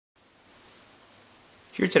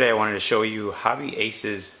Here today I wanted to show you Hobby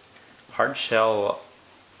Ace's Hardshell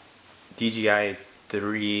DJI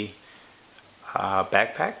 3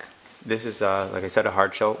 backpack. This is, like I said, a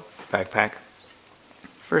hardshell backpack.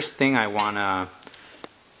 First thing I want to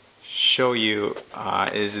show you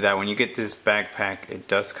is that when you get this backpack, it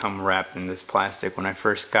does come wrapped in this plastic. When I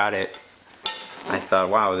first got it, I thought,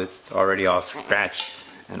 wow, it's already all scratched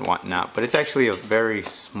and whatnot. But it's actually a very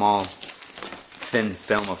small, thin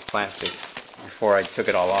film of plastic. Before I took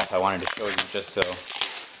it all off, I wanted to show you just so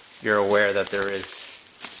you're aware that there is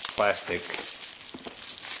plastic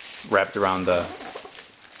wrapped around the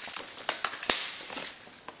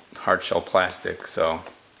hardshell plastic, so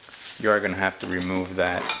you are going to have to remove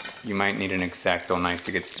that. You might need an X-Acto knife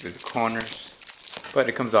to get through the corners, but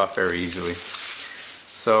it comes off very easily.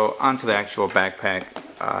 So onto the actual backpack.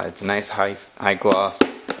 It's a nice high gloss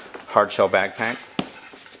hardshell backpack.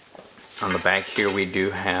 On the back here we do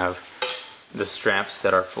have the straps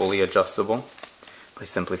that are fully adjustable by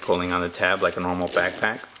simply pulling on the tab like a normal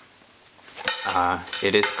backpack.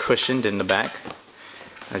 It is cushioned in the back.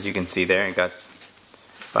 As you can see there, it got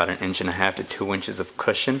about 1.5 inches to 2 inches of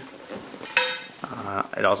cushion.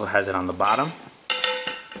 It also has it on the bottom.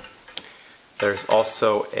 There's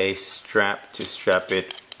also a strap to strap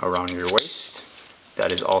it around your waist.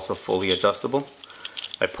 That is also fully adjustable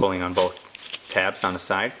by pulling on both tabs on the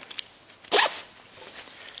side.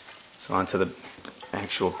 So onto the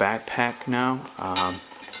actual backpack now.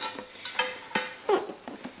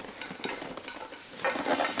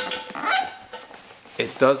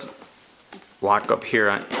 It does lock up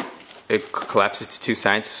here. It collapses to two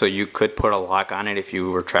sides, so you could put a lock on it if you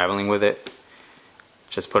were traveling with it.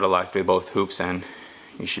 Just put a lock through both hoops and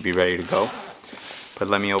you should be ready to go. But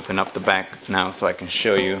let me open up the back now so I can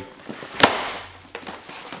show you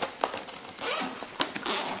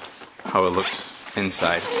how it looks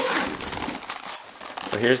inside.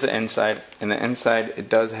 So here's the inside. In the inside, it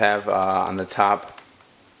does have on the top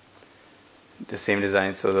the same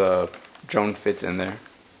design, so the drone fits in there.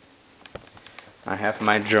 I have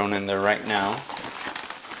my drone in there right now.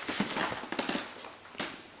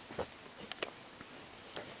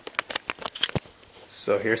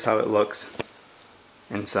 So here's how it looks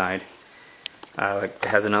inside. It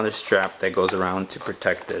has another strap that goes around to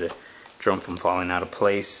protect the drone from falling out of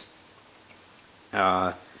place.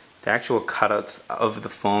 The actual cutouts of the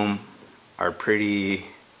foam are pretty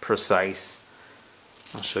precise.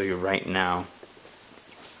 I'll show you right now.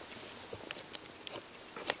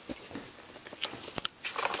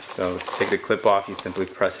 So to take the clip off, you simply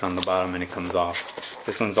press it on the bottom and it comes off.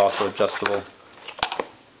 This one's also adjustable,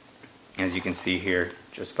 as you can see here,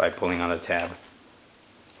 just by pulling on a tab.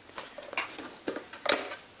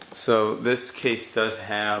 So this case does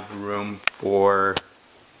have room for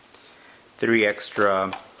 3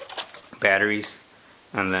 extra batteries,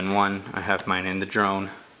 and then one, I have mine in the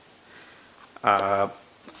drone.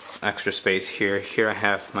 Extra space here. Here I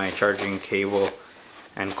have my charging cable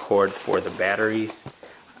and cord for the battery.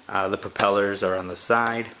 The propellers are on the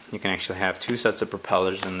side. You can actually have 2 sets of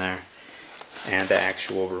propellers in there and the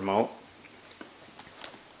actual remote.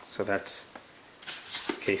 So that's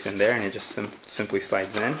the case in there, and it just simply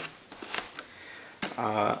slides in.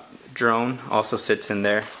 Drone also sits in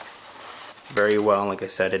there very well. Like I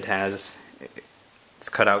said, it's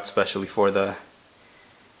cut out specially for the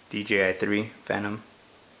DJI 3 Phantom,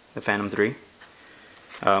 the Phantom 3.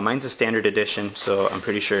 Mine's a standard edition, so I'm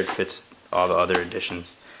pretty sure it fits all the other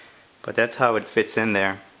editions. But that's how it fits in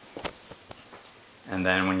there. And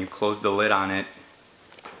then when you close the lid on it,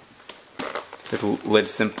 the lid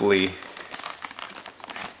simply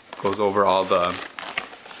goes over all the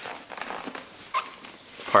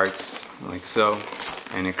parts like so,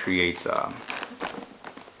 and it creates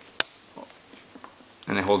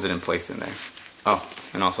and it holds it in place in there. Oh,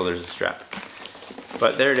 and also there's a strap.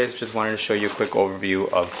 But there it is. Just wanted to show you a quick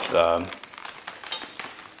overview of the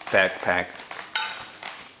backpack.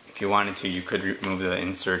 If you wanted to, you could remove the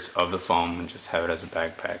inserts of the foam and just have it as a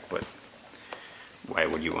backpack, but why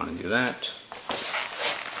would you want to do that?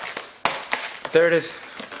 There it is.